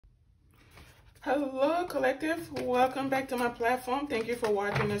Hello collective, welcome back to my platform. Thank you for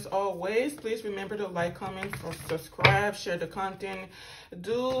watching as always. Please remember to like, comment, or subscribe, share the content,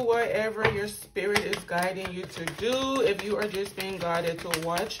 do whatever your spirit is guiding you to do. If you are just being guided to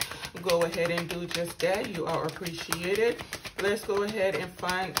watch, go ahead and do just that. You are appreciated. Let's go ahead and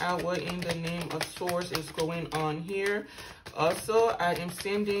find out what in the name of source is going on here. Also, I am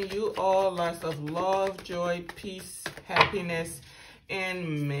sending you all lots of love, joy, peace, happiness,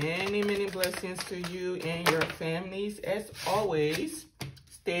 and many blessings to you and your families. As always,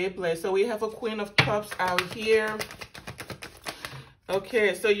 stay blessed. So we have a Queen of Cups out here.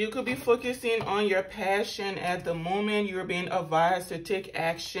 Okay, so you could be focusing on your passion at the moment. You're being advised to take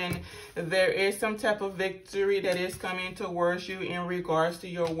action. There is some type of victory that is coming towards you in regards to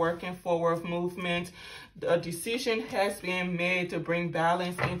your working forward movement. A decision has been made to bring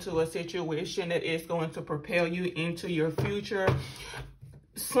balance into a situation that is going to propel you into your future.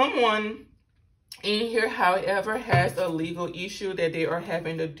 Someone in here, however, has a legal issue that they are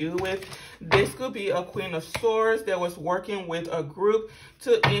having to deal with. This could be a Queen of Swords that was working with a group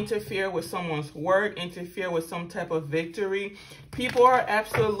to interfere with someone's work, interfere with some type of victory. People are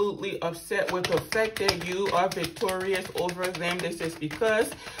absolutely upset with the fact that you are victorious over them. This is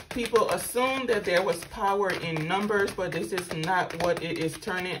because people assume that there was power in numbers, but this is not what it is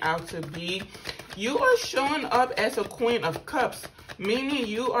turning out to be. You are showing up as a Queen of Cups, meaning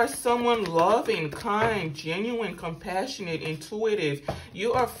you are someone loving, kind, genuine, compassionate, intuitive.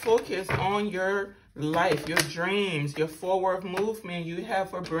 You are focused on your life, your dreams, your forward movement. You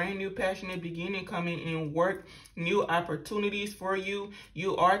have a brand new passionate beginning coming in work, new opportunities for you.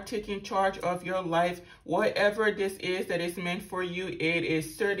 You are taking charge of your life. Whatever this is that is meant for you, it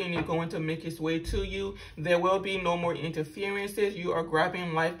is certainly going to make its way to you. There will be no more interferences. You are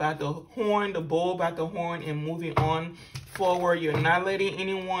grabbing life by the horn, the bull by the horn, and moving on forward. You're not letting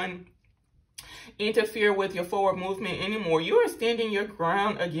anyone interfere with your forward movement anymore. You are standing your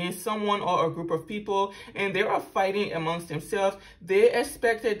ground against someone or a group of people, and they are fighting amongst themselves. They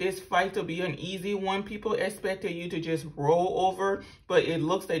expected this fight to be an easy one. People expected you to just roll over, but it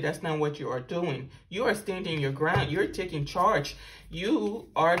looks like that's not what you are doing. You are standing your ground. You're taking charge. You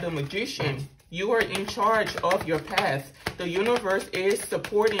are the magician. You are in charge of your path. The universe is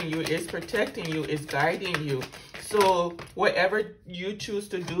supporting you, is protecting you, is guiding you. So whatever you choose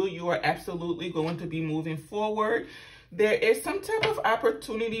to do, you are absolutely going to be moving forward. There is some type of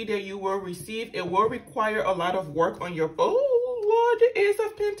opportunity that you will receive. It will require a lot of work on your, oh Lord, the Ace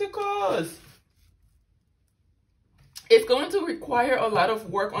of Pentacles. It's going to require a lot of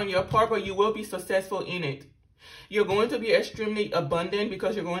work on your part, but you will be successful in it. You're going to be extremely abundant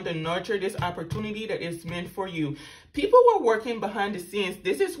because you're going to nurture this opportunity that is meant for you. People were working behind the scenes.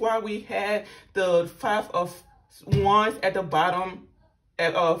 This is why we had the Five of Wands at the bottom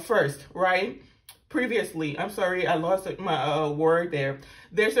at first, right? Previously, I'm sorry, I lost my word there.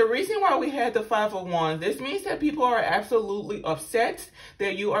 There's a reason why we had the Five of Wands. This means that people are absolutely upset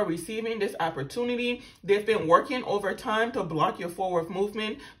that you are receiving this opportunity. They've been working overtime to block your forward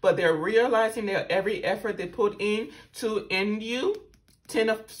movement, but they're realizing that every effort they put in to end you, Ten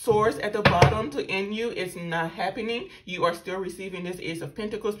of Swords at the bottom to end you, is not happening. You are still receiving this Ace of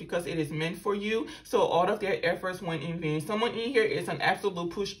Pentacles because it is meant for you. So all of their efforts went in vain. Someone in here is an absolute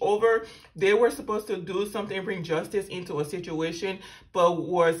pushover. They were supposed to do something, bring justice into a situation, but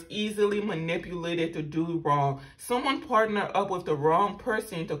was easily manipulated to do wrong. Someone partnered up with the wrong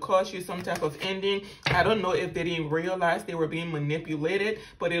person to cause you some type of ending. I don't know if they didn't realize they were being manipulated,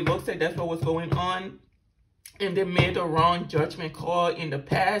 but it looks like that's what was going on. And they made the wrong judgment call in the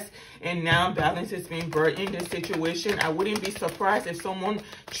past, and now balance is being brought in this situation. I wouldn't be surprised if someone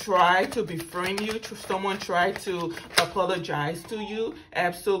tried to befriend you, someone tried to apologize to you.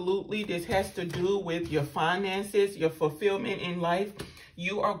 Absolutely, this has to do with your finances, your fulfillment in life.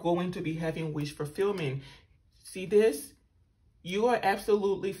 You are going to be having wish fulfillment. See this? You are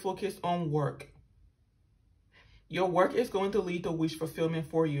absolutely focused on work. Your work is going to lead to wish fulfillment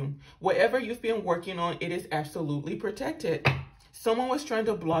for you. Whatever you've been working on, it is absolutely protected. Someone was trying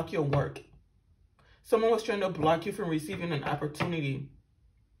to block your work. Someone was trying to block you from receiving an opportunity.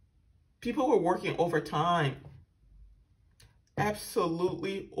 People were working overtime.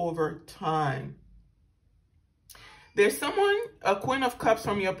 Absolutely overtime. There's someone, a Queen of Cups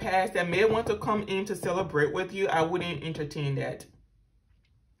from your past, that may want to come in to celebrate with you. I wouldn't entertain that.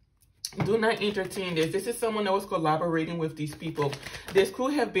 Do not entertain this. This is someone that was collaborating with these people. This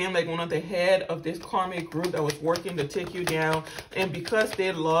could have been like one of the head of this karmic group that was working to take you down. And because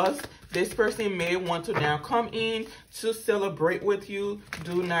they lost, This person may want to now come in to celebrate with you.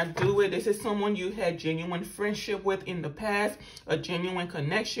 Do not do it. This is someone you had genuine friendship with in the past, a genuine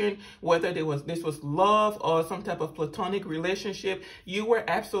connection, whether this was love or some type of platonic relationship. You were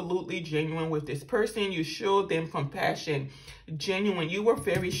absolutely genuine with this person. You showed them compassion, genuine. You were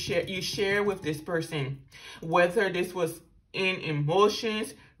you share with this person, whether this was in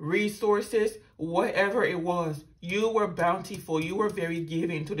emotions, resources, whatever it was. You were bountiful. You were very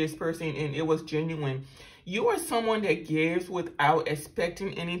giving to this person, and it was genuine. You are someone that gives without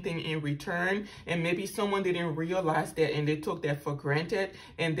expecting anything in return, and maybe someone didn't realize that and they took that for granted,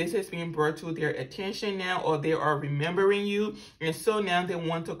 and this is being brought to their attention now, or they are remembering you, and so now they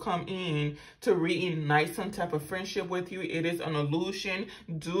want to come in to reignite some type of friendship with you. It is an illusion.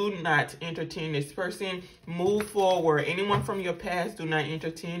 Do not entertain this person. Move forward. Anyone from your past, do not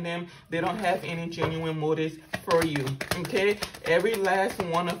entertain them. They don't have any genuine motives for you, okay? Every last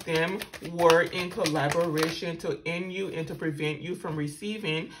one of them were in collaboration to end you and to prevent you from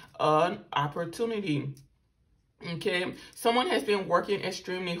receiving an opportunity. Okay, someone has been working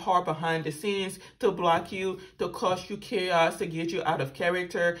extremely hard behind the scenes to block you, to cause you chaos, to get you out of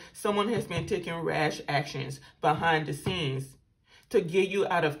character. Someone has been taking rash actions behind the scenes to get you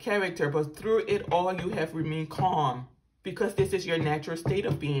out of character, but through it all, you have remained calm because this is your natural state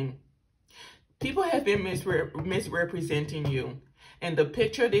of being. People have been misrepresenting you, and the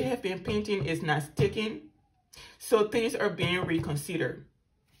picture they have been painting is not sticking. So things are being reconsidered.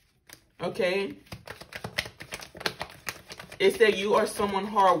 Okay? It's that you are someone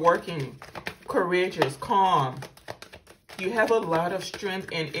hardworking, courageous, calm. You have a lot of strength,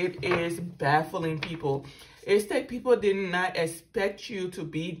 and it is baffling people. It's that people did not expect you to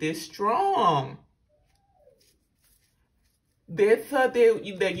be this strong. They thought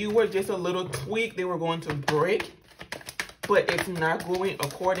that you were just a little tweak they were going to break, but it's not going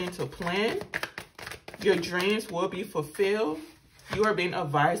according to plan. Your dreams will be fulfilled. You are being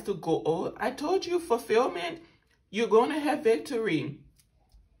advised to go, oh, I told you, fulfillment. You're going to have victory.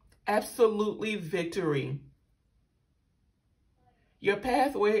 Absolutely victory. Your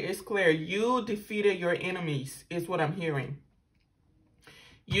pathway is clear. You defeated your enemies, is what I'm hearing.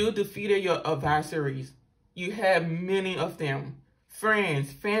 You defeated your adversaries. You have many of them. Friends,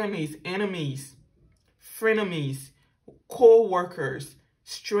 families, enemies, frenemies, co-workers,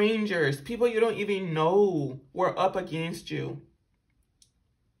 strangers, people you don't even know were up against you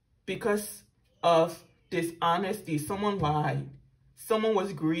because of dishonesty. Someone lied. Someone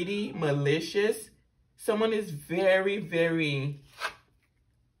was greedy, malicious. Someone is very, very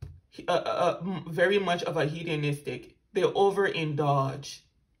much of a hedonistic. They overindulge.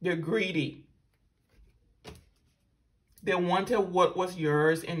 They're greedy. They wanted what was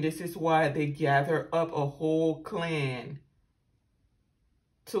yours, and this is why they gather up a whole clan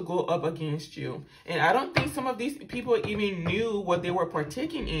to go up against you. And I don't think some of these people even knew what they were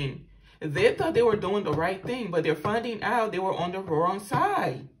partaking in. They thought they were doing the right thing, but they're finding out they were on the wrong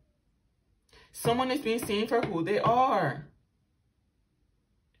side. Someone is being seen for who they are.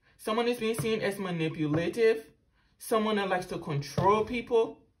 Someone is being seen as manipulative. Someone that likes to control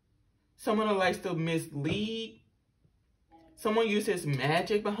people. Someone that likes to mislead. Someone uses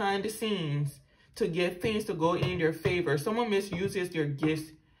magic behind the scenes to get things to go in their favor. Someone misuses their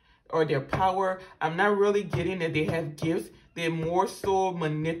gifts or their power. I'm not really getting that they have gifts. They more so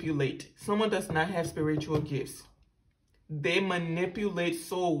manipulate. Someone does not have spiritual gifts. They manipulate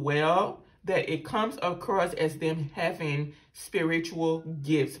so well that it comes across as them having spiritual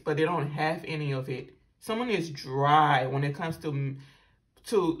gifts, but they don't have any of it. Someone is dry when it comes to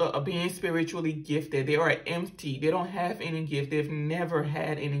being spiritually gifted. They are empty. They don't have any gift. They've never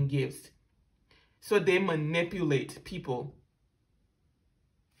had any gifts. So they manipulate people.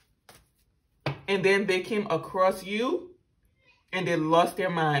 And then they came across you and they lost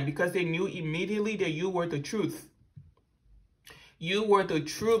their mind because they knew immediately that you were the truth. You were the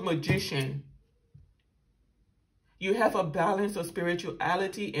true magician. You have a balance of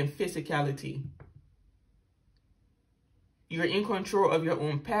spirituality and physicality. You're in control of your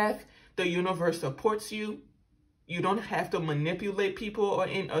own path. The universe supports you. You don't have to manipulate people or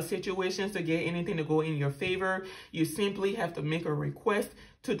in situations to get anything to go in your favor. You simply have to make a request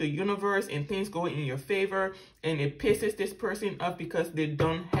to the universe and things go in your favor. And it pisses this person off because they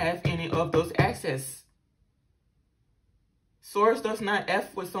don't have any of those access. Source does not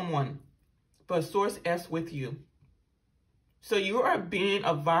F with someone, but Source F's with you. So you are being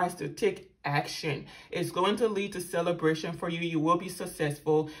advised to take action. It's going to lead to celebration for you. You will be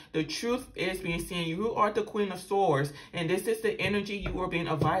successful. The truth is being seen. You are the Queen of Swords, and this is the energy you are being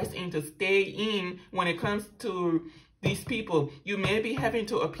advised in to stay in when it comes to These people, you may be having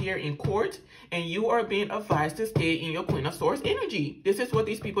to appear in court, and you are being advised to stay in your Queen of Swords energy. This is what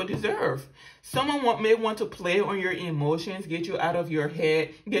these people deserve. Someone may want to play on your emotions, get you out of your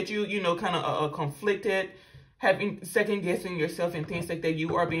head, get you, kind of conflicted, having second guessing yourself and things like that.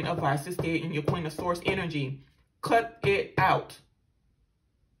 You are being advised to stay in your Queen of Swords energy. Cut it out.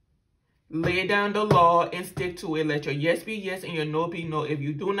 Lay down the law and stick to it. Let your yes be yes and your no be no. If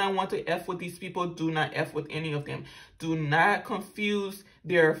you do not want to F with these people, do not F with any of them. Do not confuse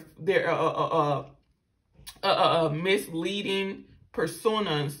their misleading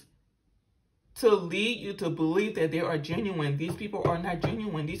personas to lead you to believe that they are genuine. These people are not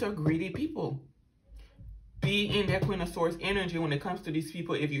genuine. These are greedy people. Be in that Queen of Swords energy when it comes to these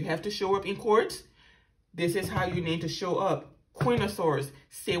people. If you have to show up in court, this is how you need to show up. Queen of Swords,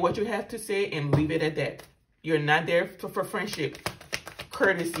 say what you have to say and leave it at that. You're not there for friendship,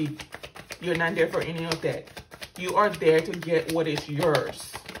 courtesy. You're not there for any of that. You are there to get what is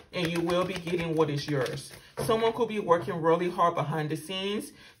yours, and you will be getting what is yours. Someone could be working really hard behind the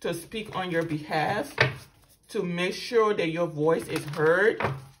scenes to speak on your behalf, to make sure that your voice is heard,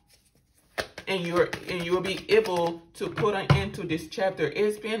 and you'll be able to put an end to this chapter.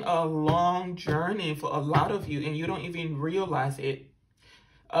 It's been a long journey for a lot of you, and you don't even realize it.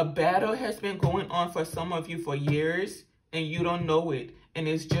 A battle has been going on for some of you for years, and you don't know it. And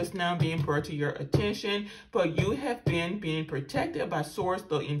it's just now being brought to your attention. But you have been being protected by Source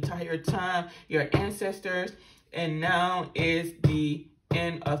the entire time, your ancestors, and now is the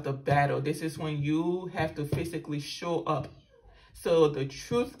end of the battle. This is when you have to physically show up, so the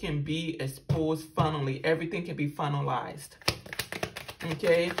truth can be exposed finally. Everything can be finalized.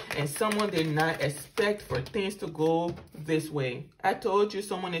 Okay? And someone did not expect for things to go this way. I told you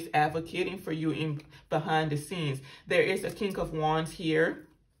someone is advocating for you behind the scenes. There is a King of Wands here.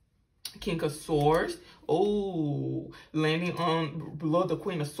 King of Swords. Oh, landing on below the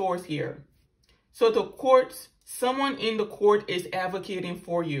Queen of Swords here. So the courts, someone in the court is advocating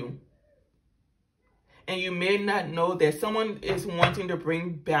for you. And you may not know that someone is wanting to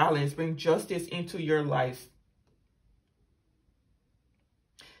bring balance, bring justice into your life.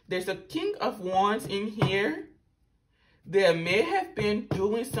 There's a King of Wands in here. There may have been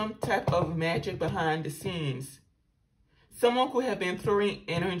doing some type of magic behind the scenes. Someone could have been throwing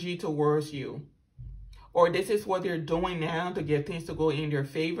energy towards you. Or this is what they're doing now to get things to go in their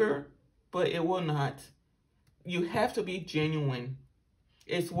favor, but it will not. You have to be genuine.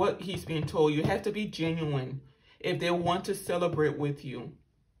 It's what he's been told. You have to be genuine if they want to celebrate with you.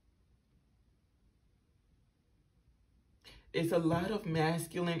 It's a lot of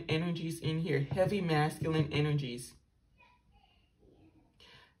masculine energies in here, heavy masculine energies.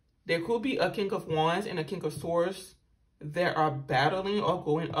 There could be a King of Wands and a King of Swords that are battling or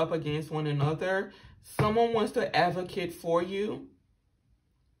going up against one another. Someone wants to advocate for you,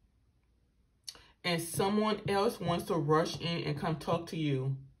 and someone else wants to rush in and come talk to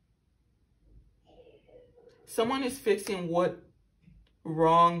you. Someone is fixing what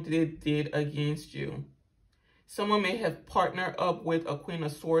wrong they did against you. Someone may have partnered up with a Queen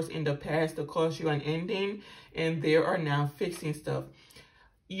of Swords in the past to cause you an ending, and they are now fixing stuff.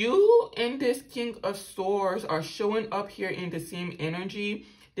 You and this King of Swords are showing up here in the same energy.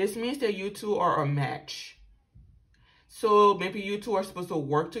 This means that you two are a match. So maybe you two are supposed to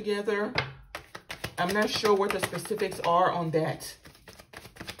work together. I'm not sure what the specifics are on that.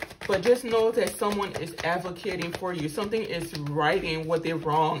 But just know that someone is advocating for you. Something is righting what they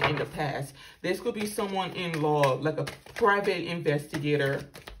wrong in the past. This could be someone in law, like a private investigator.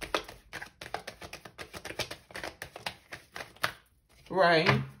 Right?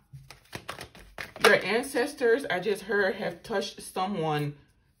 Your ancestors, I just heard, have touched someone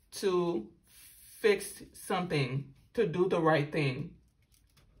to fix something, to do the right thing.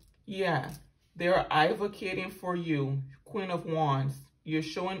 Yeah. They're advocating for you, Queen of Wands. You're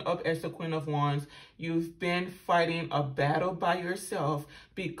showing up as the Queen of Wands. You've been fighting a battle by yourself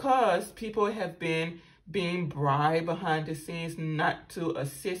because people have been being bribed behind the scenes not to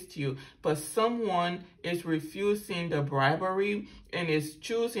assist you. But someone is refusing the bribery and is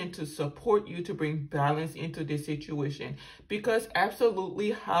choosing to support you to bring balance into this situation. Because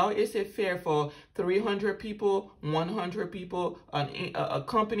absolutely, how is it fair for 300 people, 100 people, a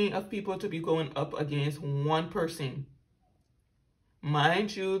company of people to be going up against one person?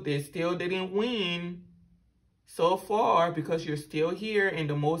 Mind you, they still didn't win so far because you're still here and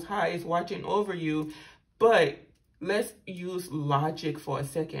the Most High is watching over you. But let's use logic for a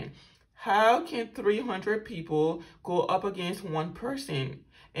second. How can 300 people go up against one person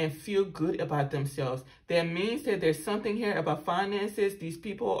and feel good about themselves? That means that there's something here about finances. These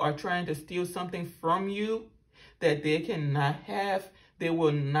people are trying to steal something from you. that they cannot have, they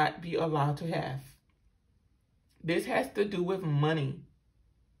will not be allowed to have. This has to do with money.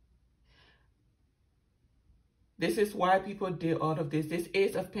 This is why people did all of this. This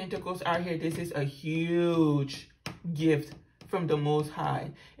Ace of Pentacles out here, this is a huge gift from the Most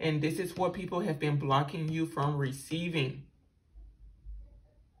High. And this is what people have been blocking you from receiving.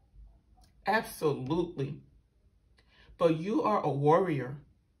 Absolutely. But you are a warrior.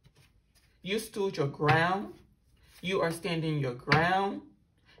 You stood your ground. You are standing your ground.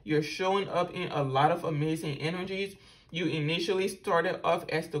 You're showing up in a lot of amazing energies. You initially started off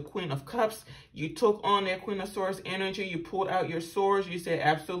as the Queen of Cups. You took on that Queen of Swords energy. You pulled out your swords. You said,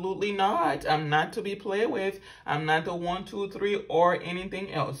 absolutely not. I'm not to be played with. I'm not the 1, 2, 3 or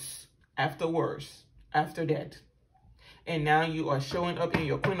anything else afterwards, after that. And now you are showing up in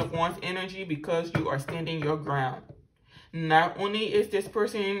your Queen of Wands energy because you are standing your ground. Not only is this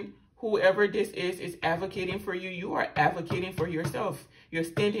person, whoever this is advocating for you, you are advocating for yourself. You're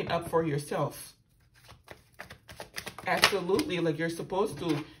standing up for yourself. Absolutely, like you're supposed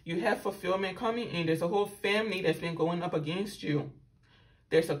to. You have fulfillment coming in. There's a whole family that's been going up against you.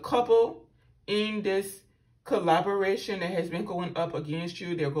 There's a couple in this collaboration that has been going up against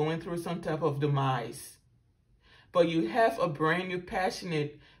you. They're going through some type of demise. But you have a brand new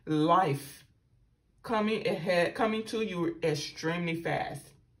passionate life coming ahead, coming to you extremely fast.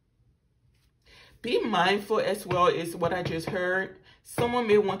 Be mindful as well, is what I just heard. Someone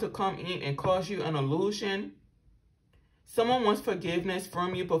may want to come in and cause you an illusion. Someone wants forgiveness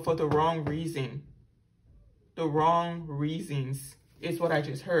from you, but for the wrong reason. The wrong reasons is what I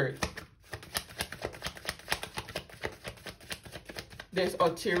just heard. There's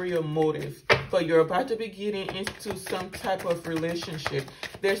ulterior motive, but you're about to be getting into some type of relationship.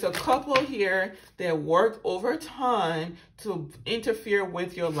 There's a couple here that worked overtime to interfere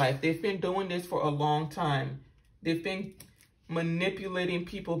with your life. They've been doing this for a long time. They've been manipulating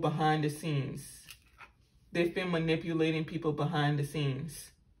people behind the scenes. They've been manipulating people behind the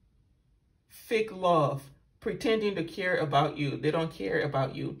scenes. Fake love, pretending to care about you. They don't care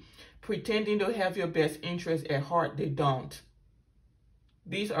about you. Pretending to have your best interest at heart. They don't.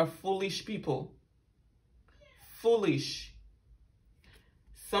 These are foolish people. Foolish.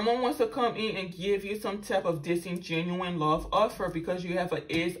 Someone wants to come in and give you some type of disingenuine love offer because you have an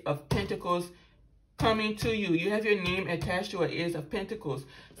Ace of Pentacles coming to you. You have your name attached to an Ace of Pentacles.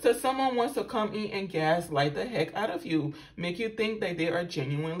 So someone wants to come in and gaslight the heck out of you. Make you think that they are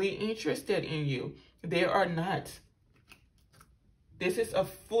genuinely interested in you. They are not. This is a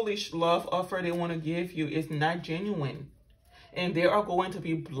foolish love offer they want to give you. It's not genuine. And they are going to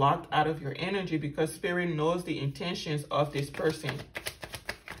be blocked out of your energy because Spirit knows the intentions of this person.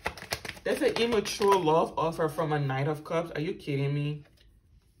 That's an immature love offer from a Knight of Cups. Are you kidding me?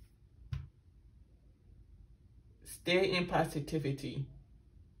 Stay in positivity.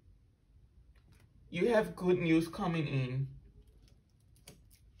 You have good news coming in.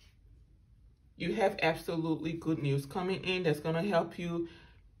 You have absolutely good news coming in that's going to help you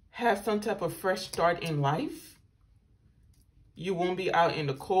have some type of fresh start in life. You won't be out in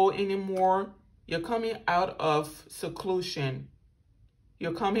the cold anymore. You're coming out of seclusion.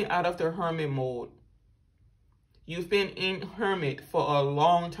 You're coming out of the hermit mode. You've been in hermit for a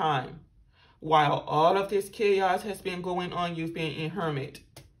long time. While all of this chaos has been going on, you've been in hermit.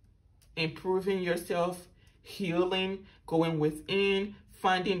 Improving yourself, healing, going within,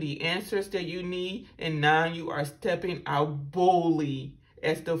 finding the answers that you need, and now you are stepping out boldly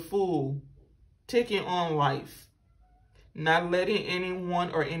as the Fool, taking on life. Not letting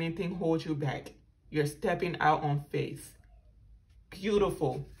anyone or anything hold you back. You're stepping out on faith.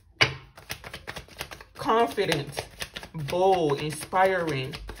 Beautiful. Confident. Bold.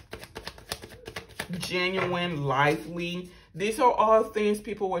 Inspiring. Genuine. Lively. These are all things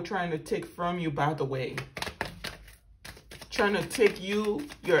people were trying to take from you, by the way. Trying to take you,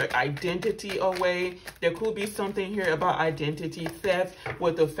 your identity away. There could be something here about identity theft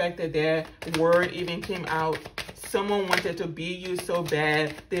with the fact that that word even came out. Someone wanted to be you so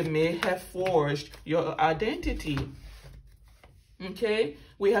bad, they may have forged your identity. Okay,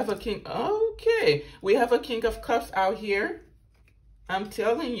 we have a king. Okay, we have a King of Cups out here. I'm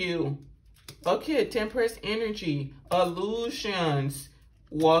telling you. Okay, Temperance energy, illusions,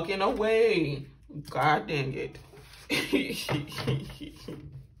 walking away. God dang it.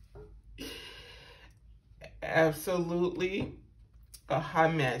 Absolutely a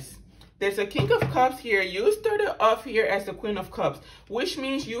hot mess. There's a King of Cups here. You started off here as the Queen of Cups, which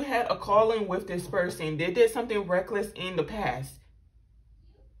means you had a calling with this person. They did something reckless in the past.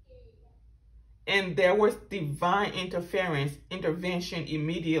 And there was divine intervention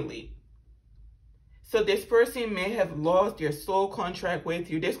immediately. So this person may have lost their soul contract with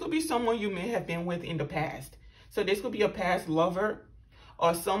you. This could be someone you may have been with in the past. So this could be a past lover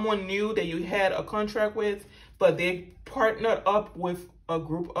or someone new that you had a contract with, but they partnered up with a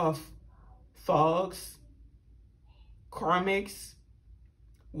group of thugs, karmics,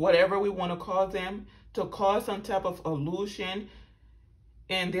 whatever we want to call them, to cause some type of illusion,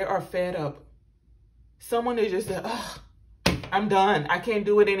 and they are fed up. Someone is just like, oh, I'm done. I can't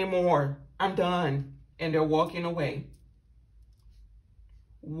do it anymore. I'm done. And they're walking away.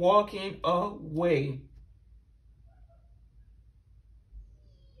 Walking away.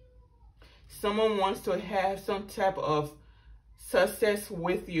 Someone wants to have some type of success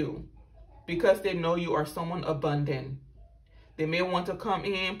with you because they know you are someone abundant. They may want to come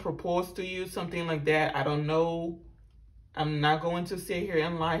in, propose to you, something like that. I don't know. I'm not going to sit here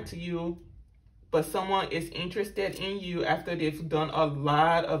and lie to you. But someone is interested in you after they've done a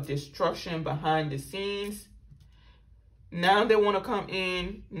lot of destruction behind the scenes. Now they want to come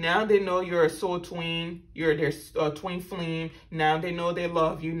in. Now they know you're a soul twin. You're their twin flame. Now they know they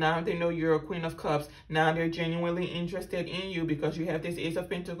love you. Now they know you're a Queen of Cups. Now they're genuinely interested in you because you have this Ace of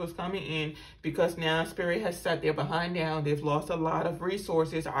Pentacles coming in. Because now Spirit has sat there behind down. They've lost a lot of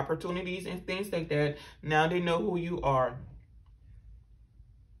resources, opportunities, and things like that. Now they know who you are.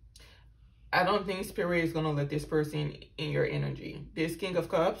 I don't think Spirit is going to let this person in your energy. This King of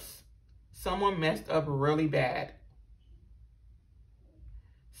Cups, someone messed up really bad.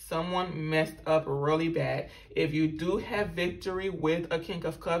 Someone messed up really bad. If you do have victory with a King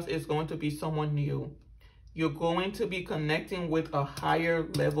of Cups, it's going to be someone new. You're going to be connecting with a higher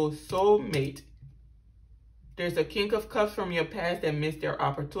level soulmate. There's a King of Cups from your past that missed their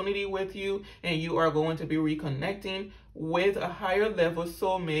opportunity with you, and you are going to be reconnecting with a higher level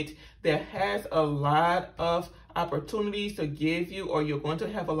soulmate that has a lot of opportunities to give you, or you're going to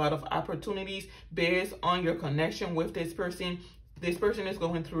have a lot of opportunities based on your connection with this person. This person is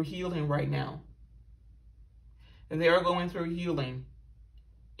going through healing right now. They are going through healing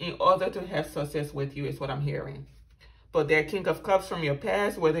in order to have success with you, is what I'm hearing. But that King of Cups from your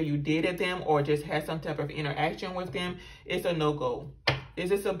past, whether you dated them or just had some type of interaction with them, it's a no-go. This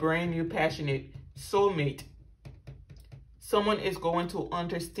is a brand new, passionate soulmate. Someone is going to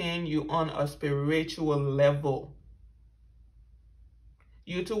understand you on a spiritual level.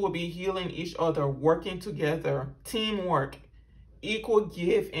 You two will be healing each other, working together, teamwork, equal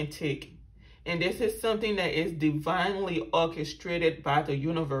give and take. And this is something that is divinely orchestrated by the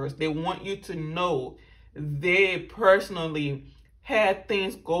universe. They want you to know they personally had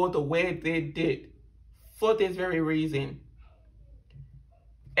things go the way they did for this very reason.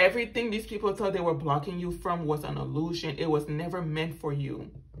 Everything these people thought they were blocking you from was an illusion. It was never meant for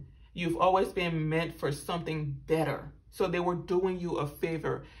you. You've always been meant for something better. So they were doing you a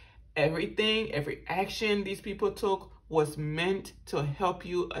favor. Everything, every action these people took was meant to help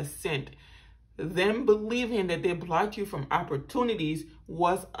you ascend. Them believing that they blocked you from opportunities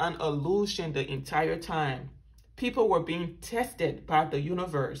was an illusion the entire time. People were being tested by the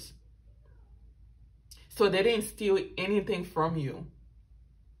universe. So they didn't steal anything from you.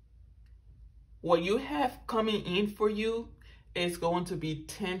 What you have coming in for you is going to be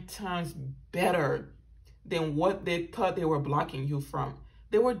 10 times better than what they thought they were blocking you from.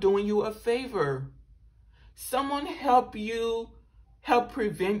 They were doing you a favor. Someone help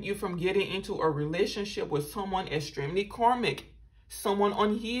prevent you from getting into a relationship with someone extremely karmic, someone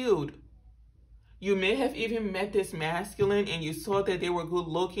unhealed. You may have even met this masculine and you saw that they were good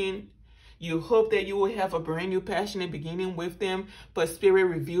looking. You hope that you will have a brand new passionate beginning with them, but Spirit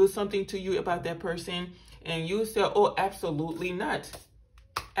revealed something to you about that person and you said, oh, absolutely not.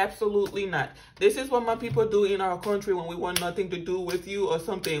 Absolutely not. This is what my people do in our country when we want nothing to do with you or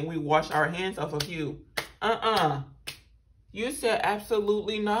something. We wash our hands off of you. You said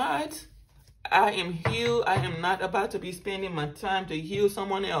absolutely not. I am healed. I am not about to be spending my time to heal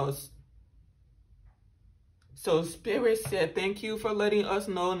someone else. So Spirit said, thank you for letting us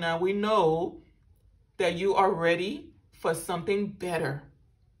know. Now we know that you are ready for something better.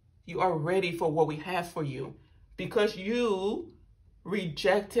 You are ready for what we have for you because you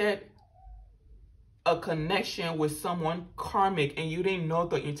rejected a connection with someone karmic and you didn't know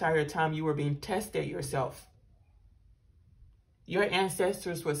the entire time you were being tested yourself. Your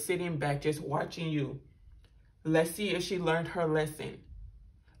ancestors were sitting back just watching you. Let's see if she learned her lesson.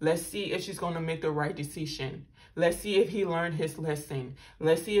 Let's see if she's going to make the right decision. Let's see if he learned his lesson.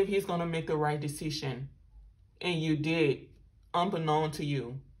 Let's see if he's going to make the right decision. And you did, unbeknown to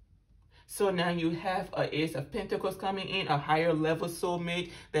you. So now you have a Ace of Pentacles coming in, a higher level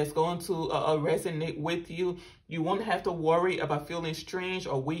soulmate that's going to resonate with you. You won't have to worry about feeling strange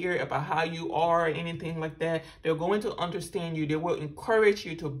or weird about how you are or anything like that. They're going to understand you. They will encourage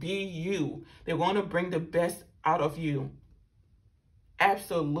you to be you. They're going to bring the best out of you.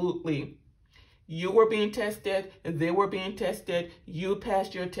 Absolutely. You were being tested. They were being tested. You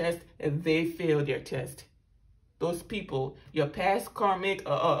passed your test and they failed their test. Those people, your past karmic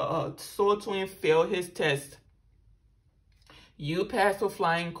soul twin failed his test. You passed with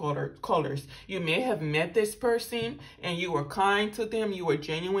flying colors. You may have met this person and you were kind to them. You were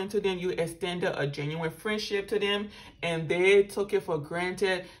genuine to them. You extended a genuine friendship to them and they took it for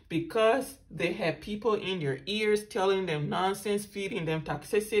granted because they had people in their ears telling them nonsense, feeding them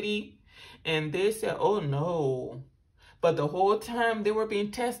toxicity. And they said, oh no. But the whole time they were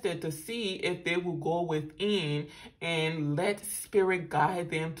being tested to see if they would go within and let spirit guide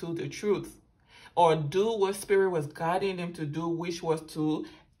them to the truth. Or do what spirit was guiding them to do, which was to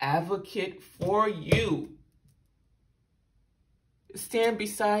advocate for you. Stand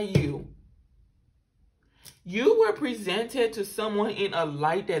beside you. You were presented to someone in a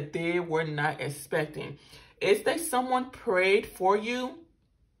light that they were not expecting. It's like someone prayed for you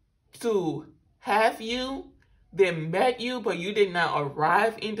to have you. They met you, but you did not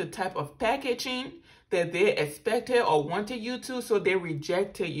arrive in the type of packaging that they expected or wanted you to, so they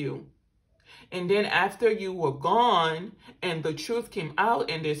rejected you. And then after you were gone and the truth came out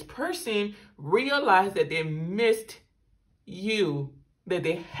and this person realized that they missed you, that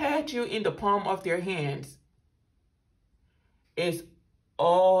they had you in the palm of their hands, it's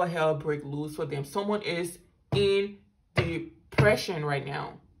all hell break loose for them. Someone is in depression right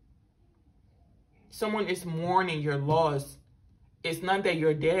now. Someone is mourning your loss. It's not that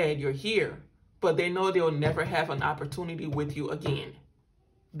you're dead, you're here, but they know they'll never have an opportunity with you again.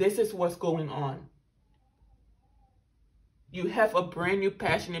 This is what's going on. You have a brand new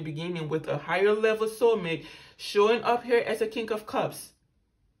passionate beginning with a higher level soulmate showing up here as a King of Cups.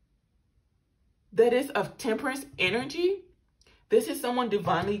 That is of temperance energy. This is someone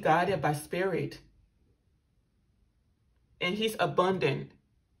divinely guided by spirit. And he's abundant.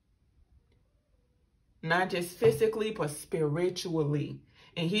 Not just physically, but spiritually.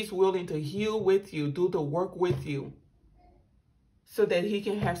 And he's willing to heal with you, do the work with you, so that he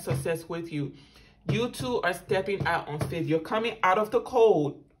can have success with you. You two are stepping out on faith. You're coming out of the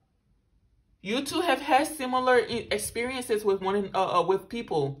cold. You two have had similar experiences with with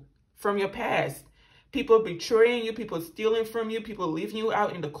people from your past. People betraying you, people stealing from you, people leaving you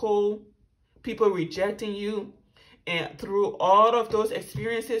out in the cold, people rejecting you. And through all of those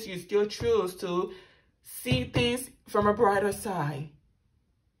experiences, you still choose to see things from a brighter side.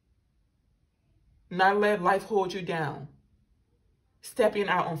 Not let life hold you down. Stepping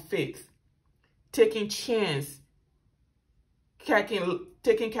out on faith. Taking chance.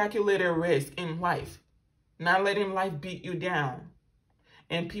 Taking calculated risk in life. Not letting life beat you down.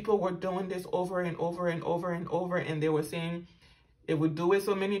 And people were doing this over and over and over and over. And they were saying, if we do it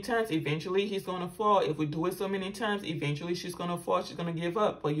so many times, eventually he's going to fall. If we do it so many times, eventually she's going to fall. She's going to give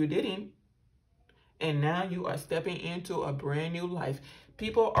up. But you didn't. And now you are stepping into a brand new life.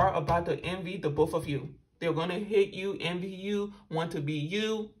 People are about to envy the both of you. They're going to hate you, envy you, want to be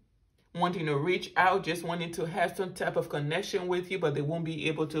you, wanting to reach out, just wanting to have some type of connection with you, but they won't be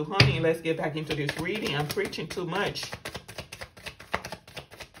able to. Honey, let's get back into this reading. I'm preaching too much.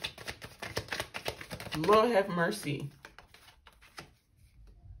 Lord have mercy.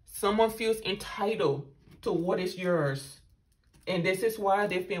 Someone feels entitled to what is yours. And this is why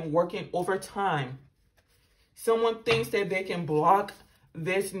they've been working overtime. Someone thinks that they can block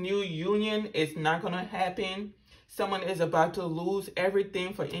this new union. It's not going to happen. Someone is about to lose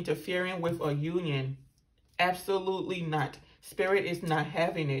everything for interfering with a union. Absolutely not. Spirit is not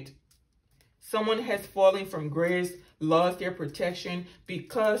having it. Someone has fallen from grace, lost their protection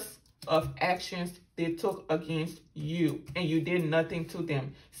because of actions they took against you, and you did nothing to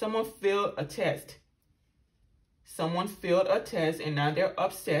them. Someone failed a test. Someone failed a test, and now they're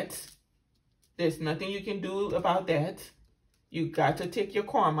upset. There's nothing you can do about that. You got to take your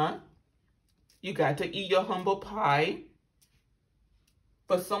karma. You got to eat your humble pie.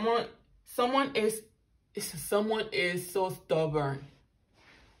 But someone is so stubborn.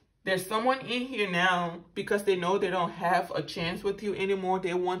 There's someone in here now, because they know they don't have a chance with you anymore.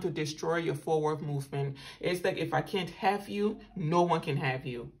 They want to destroy your forward movement. It's like, if I can't have you, no one can have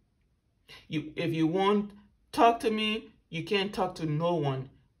you. If you won't talk to me, you can't talk to no one.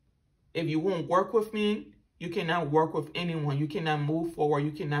 If you won't work with me, you cannot work with anyone. You cannot move forward.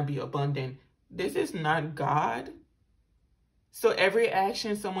 You cannot be abundant. This is not God. So every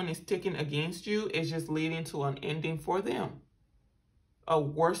action someone is taking against you is just leading to an ending for them. A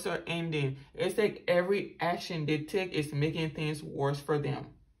worse ending. It's like every action they take is making things worse for them.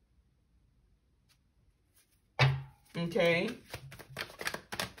 Okay?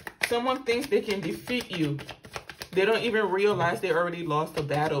 Someone thinks they can defeat you. They don't even realize they already lost the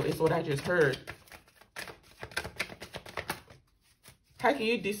battle, is what I just heard. How can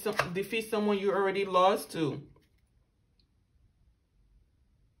you defeat someone you already lost to?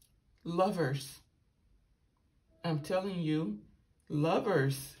 Lovers. I'm telling you,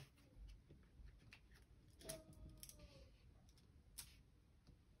 lovers.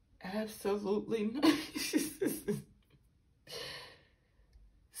 Absolutely not.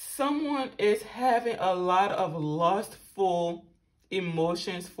 Someone is having a lot of lustful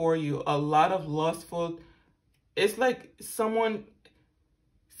emotions for you. A lot of lustful. It's like someone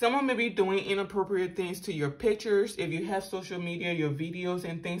may be doing inappropriate things to your pictures. If you have social media, your videos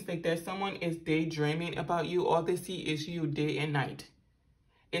and things like that, someone is daydreaming about you. All they see is you day and night.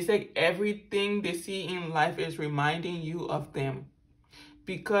 It's like everything they see in life is reminding you of them.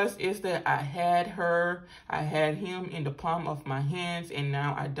 Because it's that I had her, I had him in the palm of my hands, and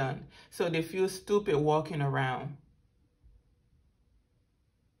now I done. So they feel stupid walking around.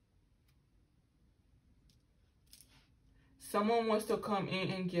 Someone wants to come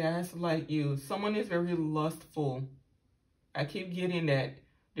in and gaslight you. Someone is very lustful. I keep getting that.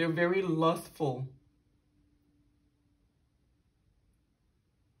 They're very lustful.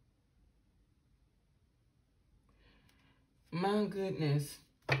 My goodness.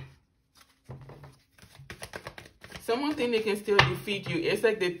 Someone think they can still defeat you. It's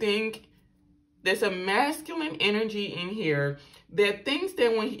like they think there's a masculine energy in here that thinks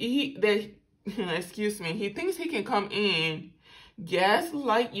that when excuse me, he thinks he can come in,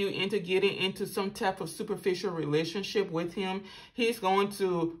 gaslight you into getting into some type of superficial relationship with him. He's going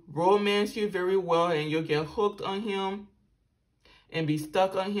to romance you very well and you'll get hooked on him and be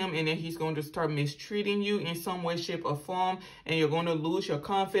stuck on him, and then he's going to start mistreating you in some way, shape, or form, and you're going to lose your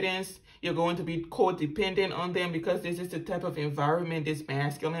confidence. You're going to be codependent on them because this is the type of environment this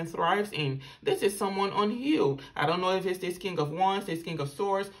masculine thrives in. This is someone unhealed. I don't know if it's this King of Wands, this King of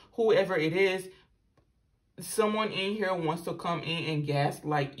Swords, whoever it is. Someone in here wants to come in and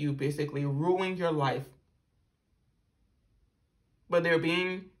gaslight you, basically ruin your life. But they're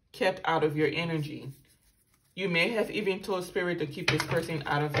being kept out of your energy. You may have even told Spirit to keep this person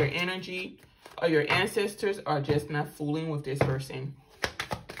out of your energy, or your ancestors are just not fooling with this person.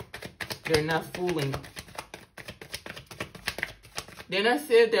 They're not fooling. Then I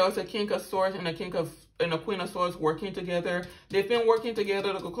said there was a King of Swords and a Queen of Swords working together. They've been working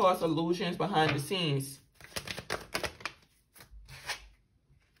together to cause illusions behind the scenes.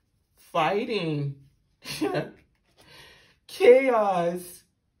 Fighting. Chaos.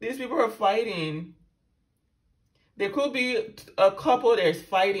 These people are fighting. There could be a couple that's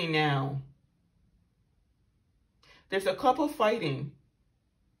fighting now. There's a couple fighting.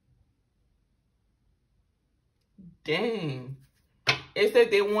 Dang. It's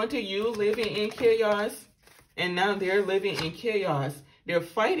that they wanted you living in chaos, and now they're living in chaos. They're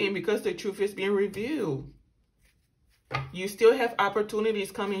fighting because the truth is being revealed. You still have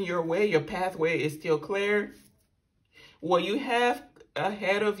opportunities coming your way. Your pathway is still clear. What you have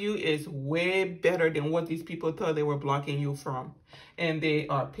ahead of you is way better than what these people thought they were blocking you from. And they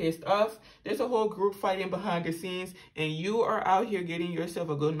are pissed off. There's a whole group fighting behind the scenes, and you are out here getting yourself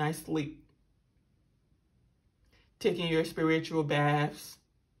a good night's sleep. Taking your spiritual baths.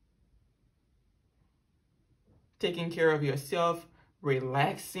 Taking care of yourself.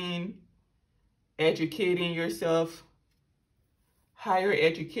 Relaxing. Educating yourself. Higher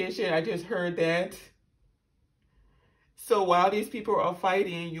education. I just heard that. So while these people are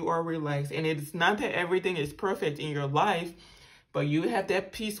fighting, you are relaxed. And it's not that everything is perfect in your life, but you have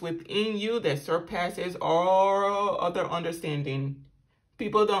that peace within you that surpasses all other understanding.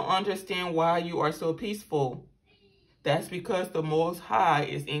 People don't understand why you are so peaceful. That's because the Most High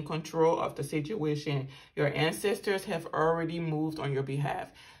is in control of the situation. Your ancestors have already moved on your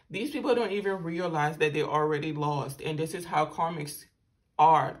behalf. These people don't even realize that they already lost. And this is how karmics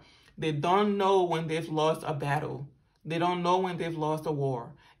are. They don't know when they've lost a battle. They don't know when they've lost a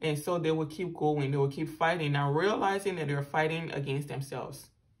war. And so they will keep going. They will keep fighting. Now realizing that they're fighting against themselves.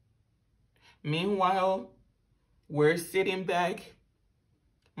 Meanwhile, we're sitting back,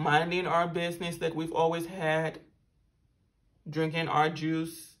 minding our business like we've always had, drinking our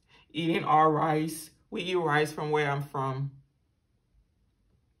juice, eating our rice. We eat rice from where I'm from.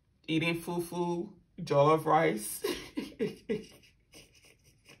 Eating fufu, jollof rice.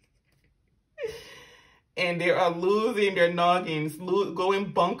 and they are losing their noggins,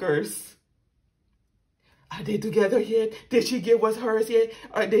 going bunkers. Are they together yet? Did she get what's hers yet?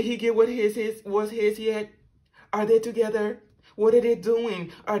 Or did he get what was his yet? Are they together? What are they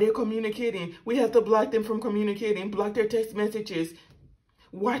doing? Are they communicating? We have to block them from communicating. Block their text messages.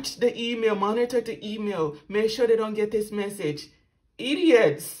 Watch the email. Monitor the email. Make sure they don't get this message.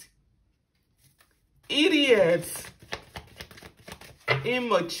 Idiots. Idiots.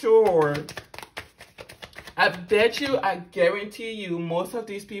 Immature. I guarantee you, most of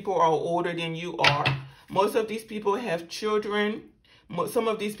these people are older than you are. Most of these people have children. Some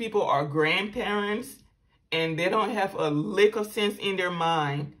of these people are grandparents, and they don't have a lick of sense in their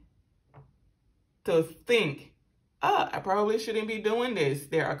mind to think, I probably shouldn't be doing this.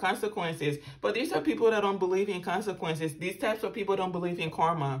 There are consequences. But these are people that don't believe in consequences. These types of people don't believe in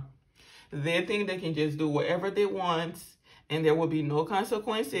karma. They think they can just do whatever they want, and there will be no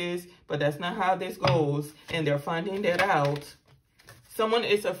consequences, but that's not how this goes, and they're finding that out. Someone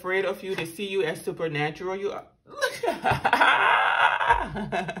is afraid of you to see you as supernatural. You are...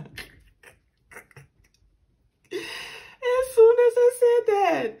 As soon as I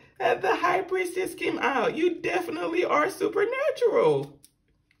said that the high priestess came out, you definitely are supernatural.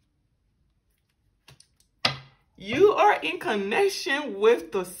 You are in connection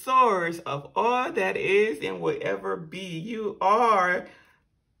with the source of all that is and will ever be. You are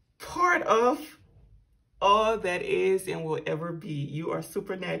part of all that is and will ever be. You are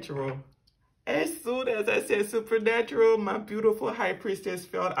supernatural. As soon as I said supernatural, my beautiful high priestess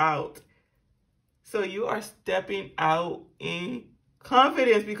fell out. So you are stepping out in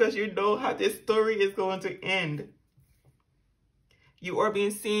confidence because you know how this story is going to end. You are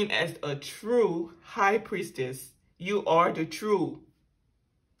being seen as a true high priestess. You are the true.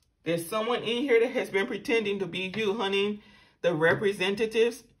 There's someone in here that has been pretending to be you, honey. The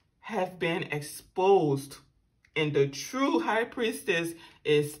representatives have been exposed, and the true high priestess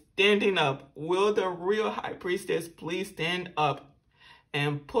is standing up. Will the real high priestess please stand up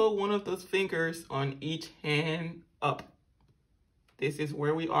and put one of those fingers on each hand up? This is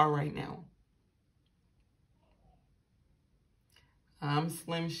where we are right now. I'm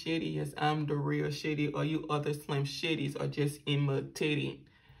Slim Shady. Yes, I'm the real Shady. All you other Slim Shadys are just imitating.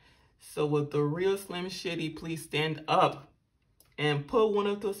 So will the real Slim Shady please stand up and put one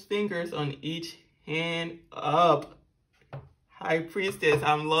of those fingers on each hand up? High Priestess,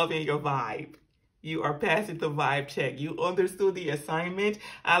 I'm loving your vibe. You are passing the vibe check. You understood the assignment.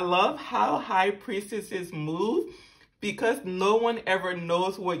 I love how High Priestesses move because no one ever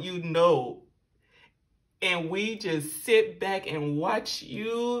knows what you know. And we just sit back and watch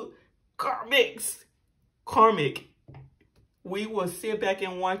you, karmic. We will sit back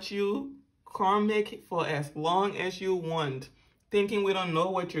and watch you, karmic, for as long as you want, thinking we don't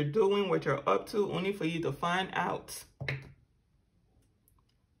know what you're doing, what you're up to, only for you to find out.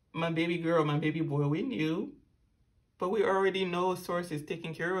 My baby girl, my baby boy, we knew, but we already know Source is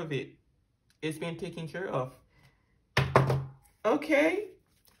taking care of it. It's been taken care of. Okay.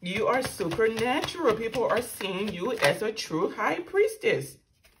 You are supernatural. People are seeing you as a true high priestess.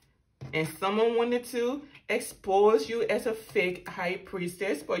 And someone wanted to expose you as a fake high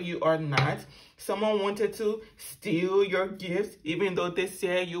priestess, but you are not. Someone wanted to steal your gifts, even though they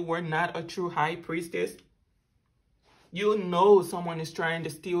said you were not a true high priestess. You know someone is trying to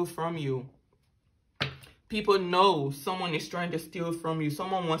steal from you. People know someone is trying to steal from you.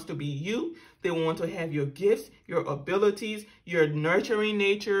 Someone wants to be you. They want to have your gifts, your abilities, your nurturing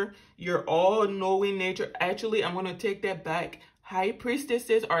nature, your all-knowing nature. Actually, I'm going to take that back. High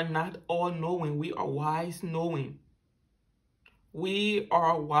priestesses are not all-knowing. We are wise-knowing. We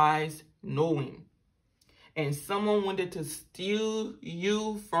are wise-knowing. And someone wanted to steal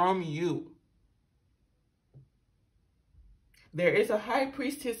you from you. There is a high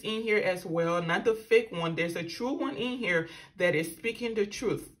priestess in here as well, not the fake one. There's a true one in here that is speaking the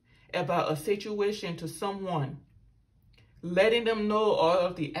truth about a situation to someone, letting them know all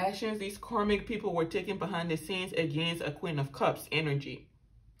of the actions these karmic people were taking behind the scenes against a Queen of Cups energy.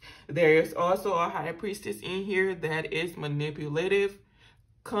 There is also a high priestess in here that is manipulative,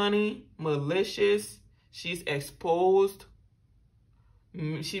 cunning, malicious. She's exposed.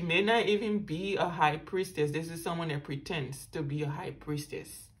 She may not even be a high priestess. This is someone that pretends to be a high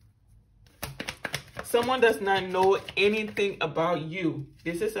priestess. Someone does not know anything about you.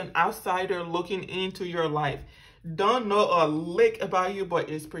 This is an outsider looking into your life. Don't know a lick about you, but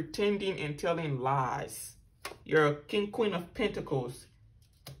is pretending and telling lies. You're a Queen of Pentacles.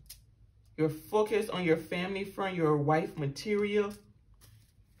 You're focused on your family front. You're wife material.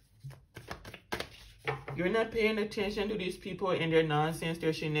 You're not paying attention to these people and their nonsense,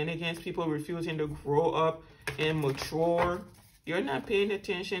 their shenanigans, people refusing to grow up and mature. You're not paying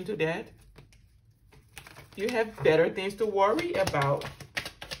attention to that. You have better things to worry about.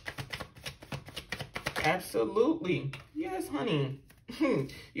 Absolutely. Yes, honey.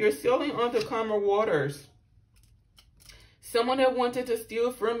 You're sailing on the calmer waters. Someone that wanted to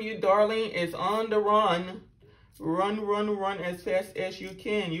steal from you, darling, is on the run. Run, run, run as fast as you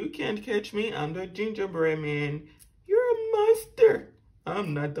can. You can't catch me. I'm the gingerbread man. You're a monster.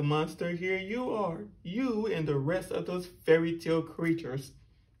 I'm not the monster here. You are. You and the rest of those fairy tale creatures.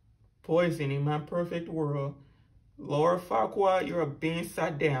 Poisoning my perfect world. Lord Farquaad, you're being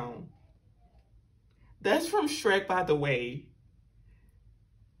sat down. That's from Shrek, by the way.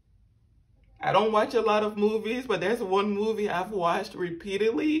 I don't watch a lot of movies, but there's one movie I've watched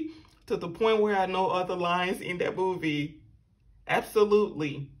repeatedly to the point where I know other lines in that movie.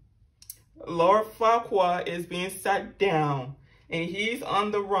 Absolutely. Lord Farquaad is being sat down and he's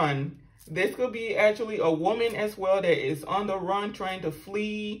on the run. This could be actually a woman as well that is on the run trying to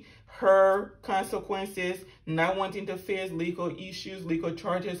flee her consequences, not wanting to face legal issues, legal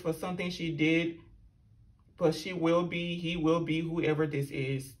charges for something she did. But she will be, he will be, whoever this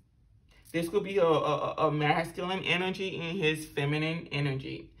is. This could be a masculine energy in his feminine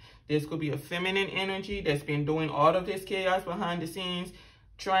energy. This could be a feminine energy that's been doing all of this chaos behind the scenes,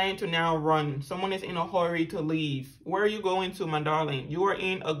 trying to now run. Someone is in a hurry to leave. Where are you going to, my darling? You are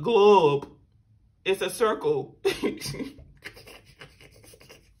in a globe. It's a circle.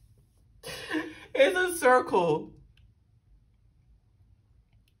 It's a circle.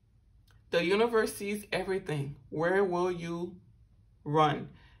 The universe sees everything. Where will you run?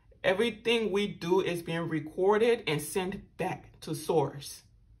 Everything we do is being recorded and sent back to source.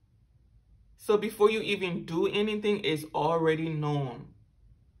 So before you even do anything, it's already known.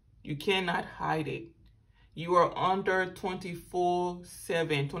 You cannot hide it. You are under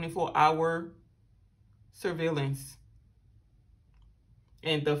 24/7, 24-hour surveillance.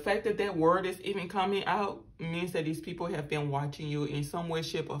 And the fact that that word is even coming out means that these people have been watching you in some way,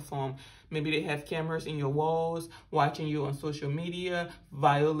 shape, or form. Maybe they have cameras in your walls, watching you on social media,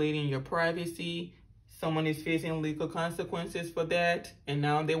 violating your privacy. Someone is facing legal consequences for that, and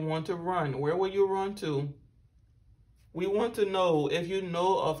now they want to run. Where will you run to? We want to know if you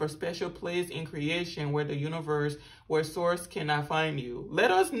know of a special place in creation where the universe, where source cannot find you.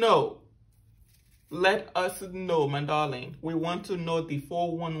 Let us know. Let us know, my darling. We want to know the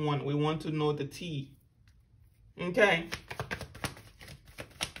 411. We want to know the T. Okay?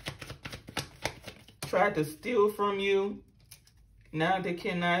 Tried to steal from you. Now they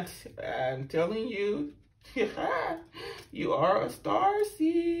cannot. I'm telling you. You are a star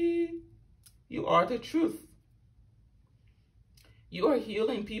seed. You are the truth. You are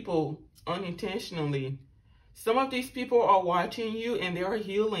healing people unintentionally. Some of these people are watching you and they are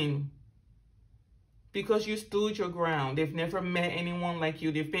healing because you stood your ground. They've never met anyone like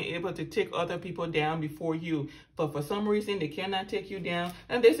you. They've been able to take other people down before you. But for some reason, they cannot take you down.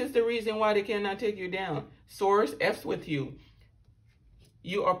 And this is the reason why they cannot take you down. Source F's with you.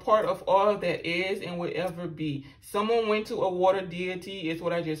 You are part of all that is and will ever be. Someone went to a water deity, is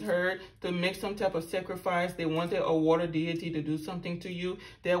what I just heard, to make some type of sacrifice. They wanted a water deity to do something to you.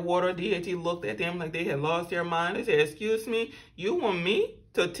 That water deity looked at them like they had lost their mind. They said, excuse me, you want me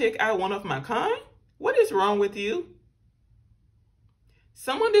to take out one of my kind? What is wrong with you?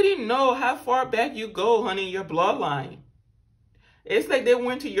 Someone didn't know how far back you go, honey, your bloodline. It's like they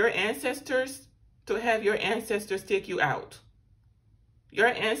went to your ancestors to have your ancestors take you out. Your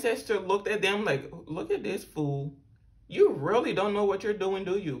ancestor looked at them like, look at this fool. You really don't know what you're doing,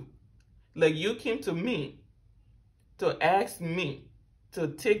 do you? Like, you came to me to ask me to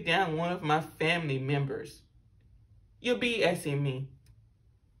take down one of my family members. You're BSing me.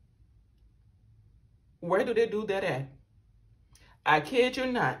 Where do they do that at? I kid you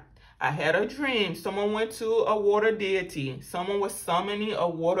not. I had a dream. Someone went to a water deity. Someone was summoning a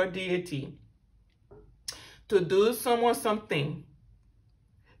water deity to do someone something,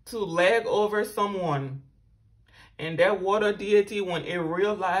 to leg over someone. And that water deity, when it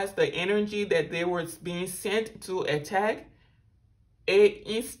realized the energy that they were being sent to attack, it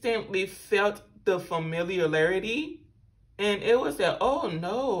instantly felt the familiarity. And it was that, oh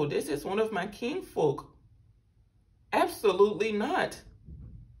no, this is one of my kinfolk. Absolutely not.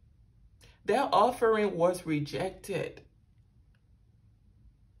 That offering was rejected.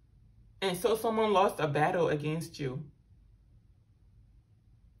 And so someone lost a battle against you.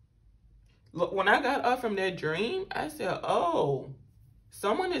 Look, when I got up from that dream, I said, oh,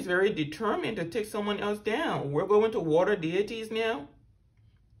 someone is very determined to take someone else down. We're going to water deities now.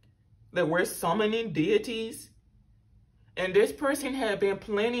 that we're summoning deities. And this person had been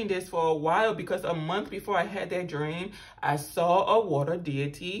planning this for a while, because a month before I had that dream, I saw a water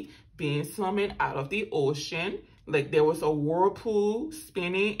deity being summoned out of the ocean. Like there was a whirlpool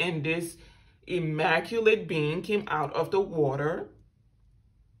spinning and this immaculate being came out of the water.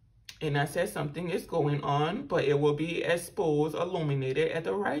 And I said, something is going on, but it will be exposed, illuminated at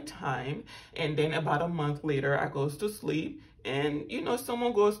the right time. And then about a month later, I goes to sleep. And, you know,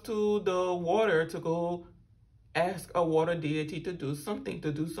 someone goes to the water to go ask a water deity to do something,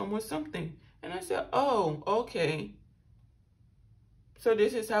 to do someone something. And I said, oh, okay. So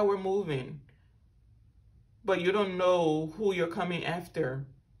this is how we're moving. But you don't know who you're coming after.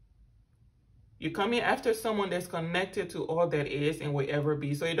 You're coming after someone that's connected to all that is and will ever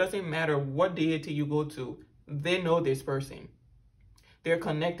be. So it doesn't matter what deity you go to. They know this person. They're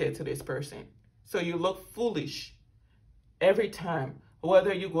connected to this person. So you look foolish every time.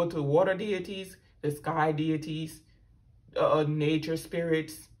 Whether you go to water deities, the sky deities, nature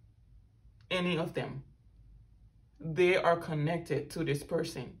spirits, any of them. They are connected to this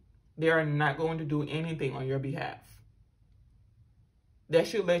person. They are not going to do anything on your behalf. That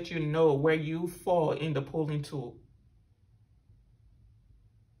should let you know where you fall in the pulling tool.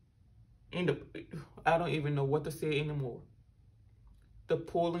 I don't even know what to say anymore. The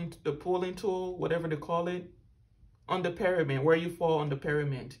pulling tool, whatever they call it, on the pyramid, where you fall on the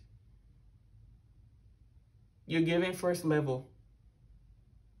pyramid. You're giving first level.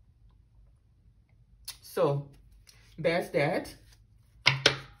 So that's that.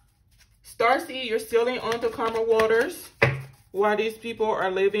 Starseed, you're sailing on the karma waters. While these people are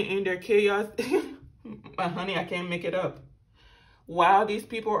living in their chaos, honey, I can't make it up. While these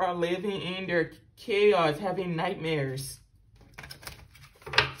people are living in their chaos, having nightmares,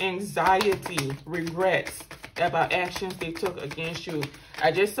 anxiety, regrets about actions they took against you.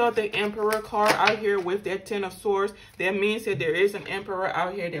 I just saw the Emperor card out here with that 10 of Swords. That means that there is an Emperor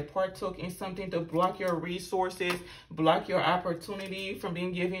out here that partook in something to block your resources, block your opportunity from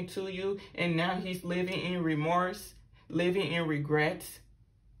being given to you. And now he's living in remorse, living in regrets.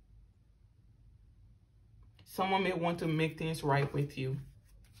 Someone may want to make things right with you,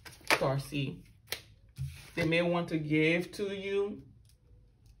 Starseed. They may want to give to you.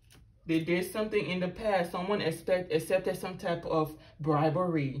 They did something in the past. Someone accepted some type of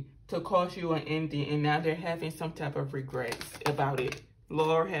bribery to cause you an ending, and now they're having some type of regrets about it.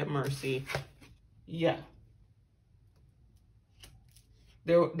 Lord have mercy. Yeah.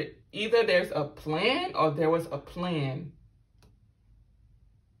 Either there's a plan or there was a plan.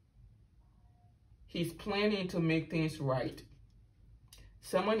 He's planning to make things right.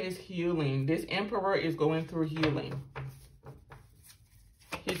 Someone is healing. This Emperor is going through healing.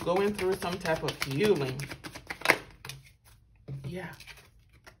 He's going through some type of healing. Yeah.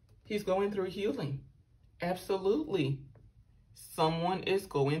 He's going through healing. Absolutely. Someone is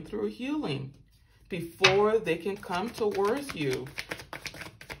going through healing before they can come towards you.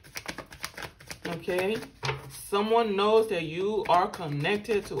 Okay? Someone knows that you are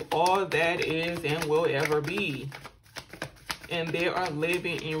connected to all that is and will ever be. And they are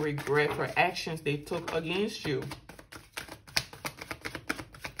living in regret for actions they took against you.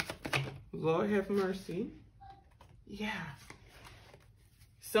 Lord have mercy. Yeah.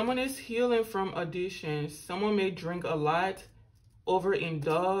 Someone is healing from addictions. Someone may drink a lot,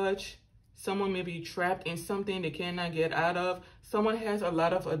 overindulge. Someone may be trapped in something they cannot get out of. Someone has a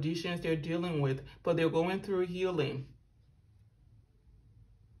lot of addictions they're dealing with, but they're going through healing.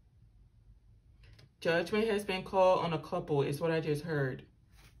 Judgment has been called on a couple, is what I just heard.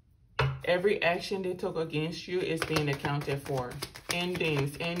 Every action they took against you is being accounted for.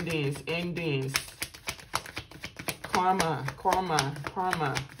 Endings, endings, endings. Karma, karma,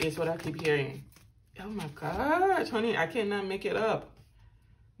 karma is what I keep hearing. Oh my gosh, honey, I cannot make it up.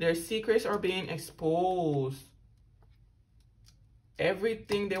 Their secrets are being exposed.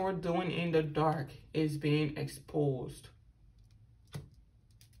 Everything they were doing in the dark is being exposed.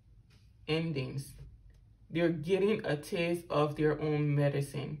 Endings. They're getting a taste of their own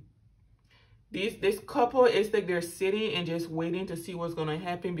medicine. This couple is like they're sitting and just waiting to see what's going to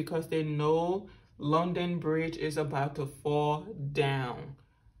happen because they know London Bridge is about to fall down.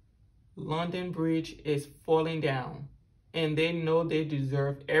 London Bridge is falling down. And they know they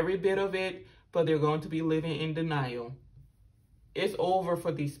deserve every bit of it, but they're going to be living in denial. It's over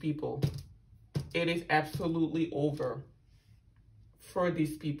for these people. It is absolutely over for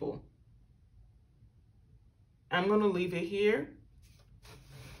these people. I'm going to leave it here.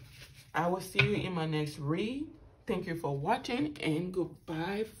 I will see you in my next read. Thank you for watching and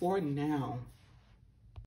goodbye for now.